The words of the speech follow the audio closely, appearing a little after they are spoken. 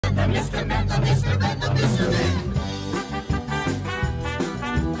Mr. Men, the Mr. Men, the Mr. Men.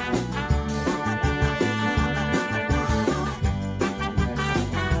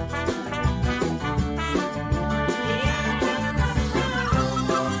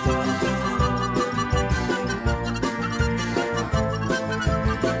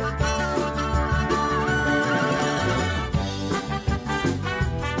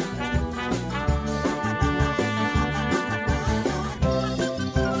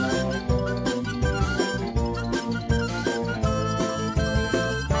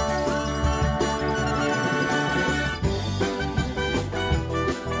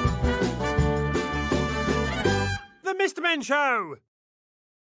 Mr. Men Show!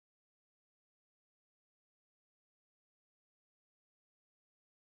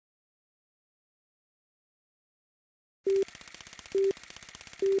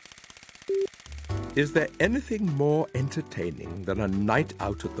 Is there anything more entertaining than a night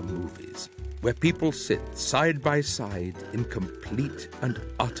out at the movies, where people sit side by side in complete and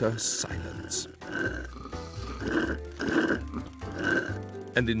utter silence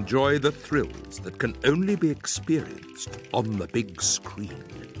and enjoy the thrills that can only be experienced on the big screen?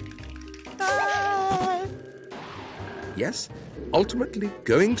 Yes, ultimately,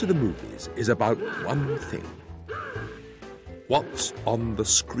 going to the movies is about one thing: what's on the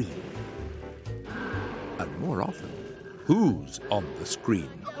screen. And more often, who's on the screen.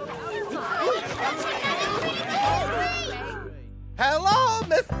 Hello,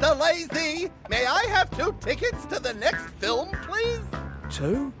 Mr. Lazy. May I have 2 tickets to the next film, please?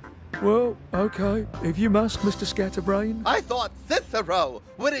 2? Well, okay, if you must, Mr. Scatterbrain. I thought Cicero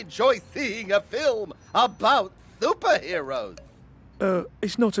would enjoy seeing a film about superheroes.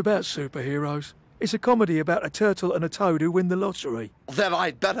 It's not about superheroes. It's a comedy about a turtle and a toad who win the lottery. Then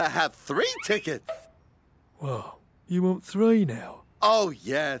I'd better have 3 tickets. Well, you want 3 now? Oh,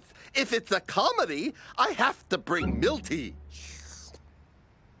 yes. If it's a comedy, I have to bring Milty.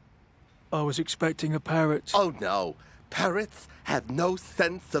 I was expecting a parrot. Oh, no. Parrots have no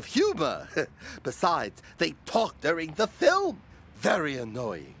sense of humor. Besides, they talk during the film. Very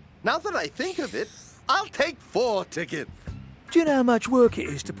annoying. Now that I think of it, I'll take 4 tickets. Do you know how much work it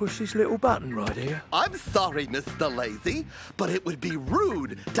is to push this little button right here? I'm sorry, Mr. Lazy, but it would be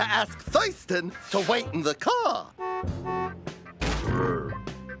rude to ask Thurston to wait in the car.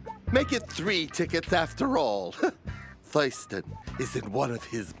 Make it 3 tickets after all. Thurston is in one of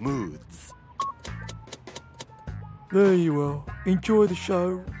his moods. There you are. Enjoy the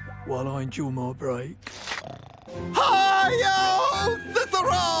show while I enjoy my break. Hi-yo,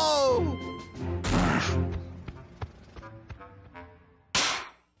 Cicero!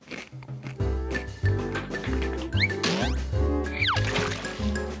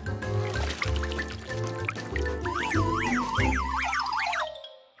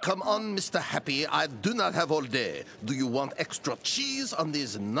 Come on, Mr. Happy. I do not have all day. Do you want extra cheese on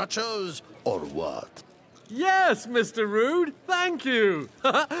these nachos or what? Yes, Mr. Rude. Thank you.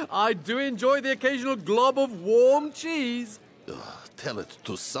 I do enjoy the occasional glob of warm cheese. Tell it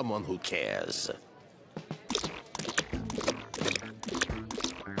to someone who cares.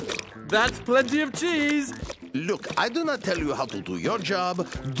 That's plenty of cheese. Look, I do not tell you how to do your job.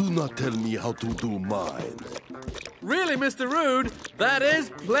 Do not tell me how to do mine. Really, Mr. Rude, that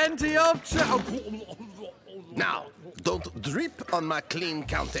is plenty of Now, don't drip on my clean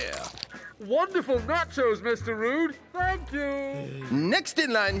counter. Wonderful nachos, Mr. Rude. Thank you. Next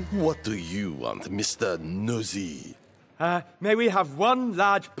in line, what do you want, Mr. Nosy? May we have 1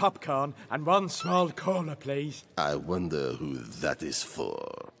 large popcorn and 1 small cola, please? I wonder who that is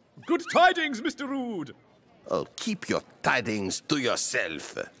for. Good tidings, Mr. Rude. Oh, keep your tidings to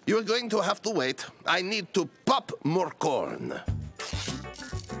yourself. You're going to have to wait. I need to pop more corn.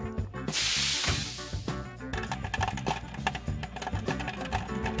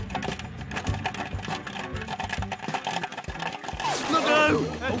 Look out!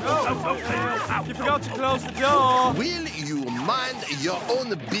 You forgot to close the door. Will you mind your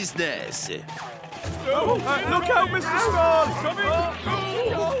own business? Look out, Mr. Small! Coming!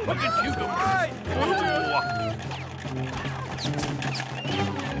 Look at you go.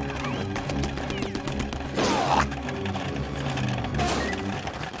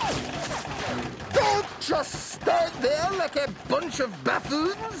 Don't just stand there like a bunch of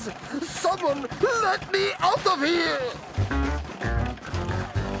buffoons. Someone let me out of here!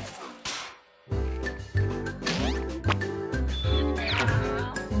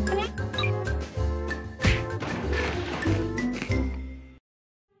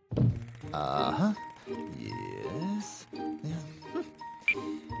 Uh-huh. Yes. Yeah.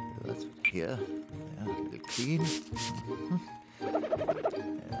 That's here. Yeah, a little clean.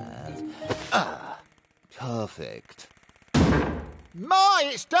 perfect. My,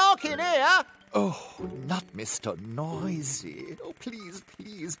 it's dark in here! Oh, not Mr. Noisy. Oh, please,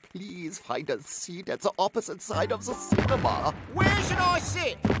 please, please find a seat at the opposite side of the cinema. Where should I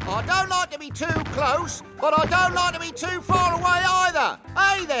sit? I don't like to be too close, but I don't like to be too far away either.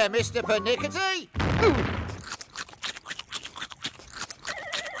 Hey there, Mr. Pernickety.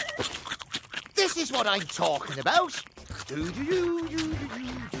 This is what I'm talking about.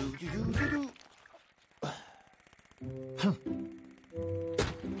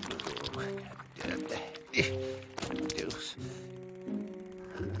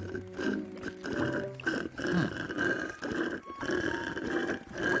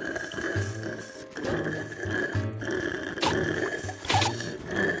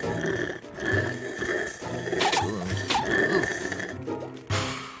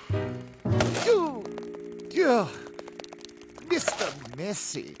 Mr.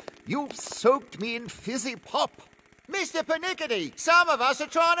 Messy, you've soaked me in fizzy pop. Mr. Pernickety, some of us are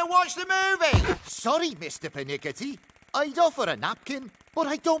trying to watch the movie. Sorry, Mr. Pernickety. I'd offer a napkin, but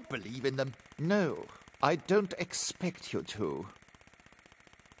I don't believe in them. No, I don't expect you to.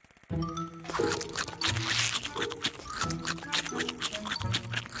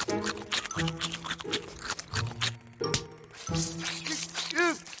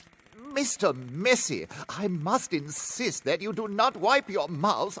 Mr. Messy, I must insist that you do not wipe your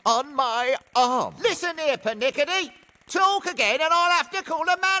mouth on my arm. Listen here, Pernickety. Talk again and I'll have to call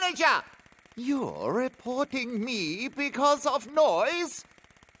a manager. You're reporting me because of noise?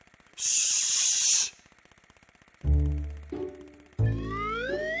 Shh.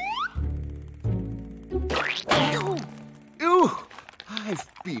 Ooh, I've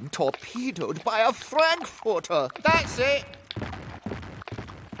been torpedoed by a Frankfurter. That's it.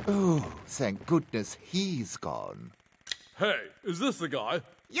 Oh, thank goodness he's gone. Hey, is this the guy?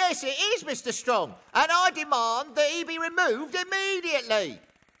 Yes, it is, Mr. Strong, and I demand that he be removed immediately.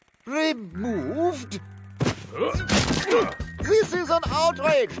 Removed? This is an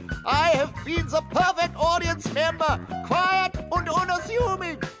outrage. I have been the perfect audience member, quiet and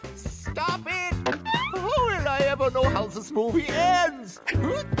unassuming. Stop it. How will I ever know how this movie ends?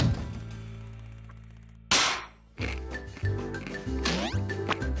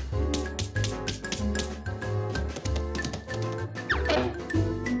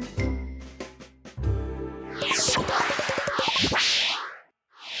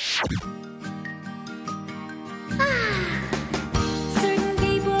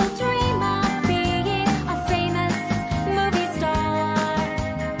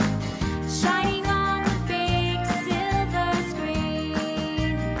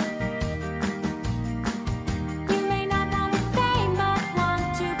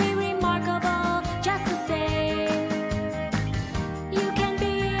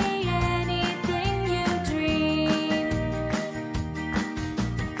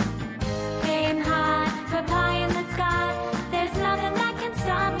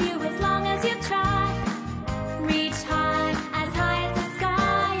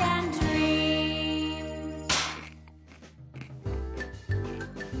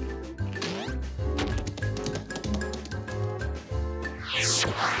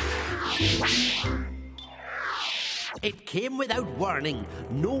 It came without warning.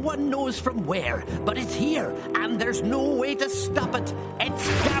 No one knows from where, but it's here, and there's no way to stop it. It's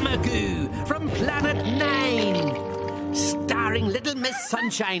Gamagoo from Planet 9. Starring Little Miss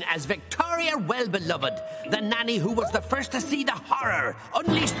Sunshine as Victoria Wellbeloved, the nanny who was the first to see the horror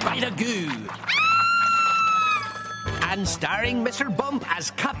unleashed by the goo. And starring Mr. Bump as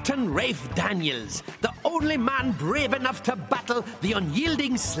Captain Rafe Daniels, the only man brave enough to battle the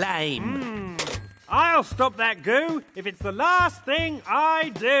unyielding slime. I'll stop that goo if it's the last thing I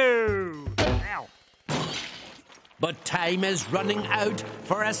do. Ow. But time is running out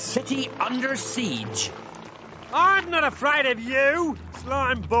for a city under siege. I'm not afraid of you,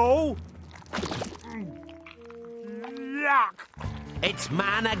 slime ball. Yuck. It's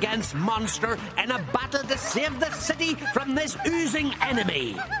man against monster in a battle to save the city from this oozing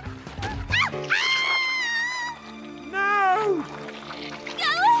enemy. No!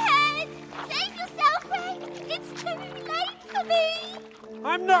 Go ahead! Save yourself, Rafe! It's too late for me!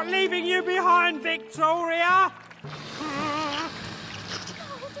 I'm not leaving you behind, Victoria!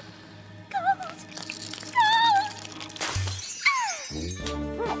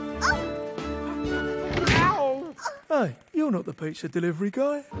 Hey, you're not the pizza delivery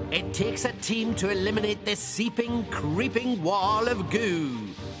guy. It takes a team to eliminate this seeping, creeping wall of goo.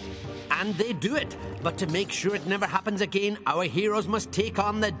 And they do it. But to make sure it never happens again, our heroes must take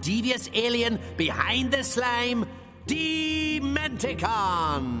on the devious alien behind the slime,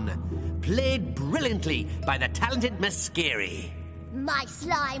 Dementicon. played brilliantly by the talented Miss Scary. My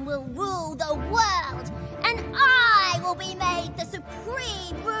slime will rule the world, and I will be made the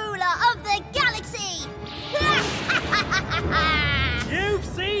supreme ruler of the galaxy! You've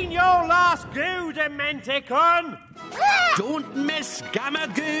seen your last goo, Dementicon! Don't miss Gamma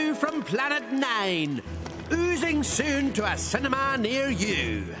Goo from Planet 9, oozing soon to a cinema near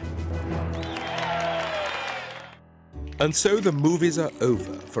you. And so the movies are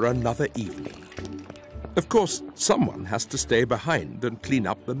over for another evening. Of course, someone has to stay behind and clean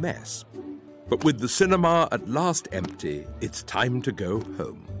up the mess. But with the cinema at last empty, it's time to go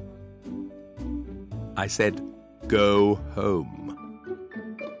home. I said, go home.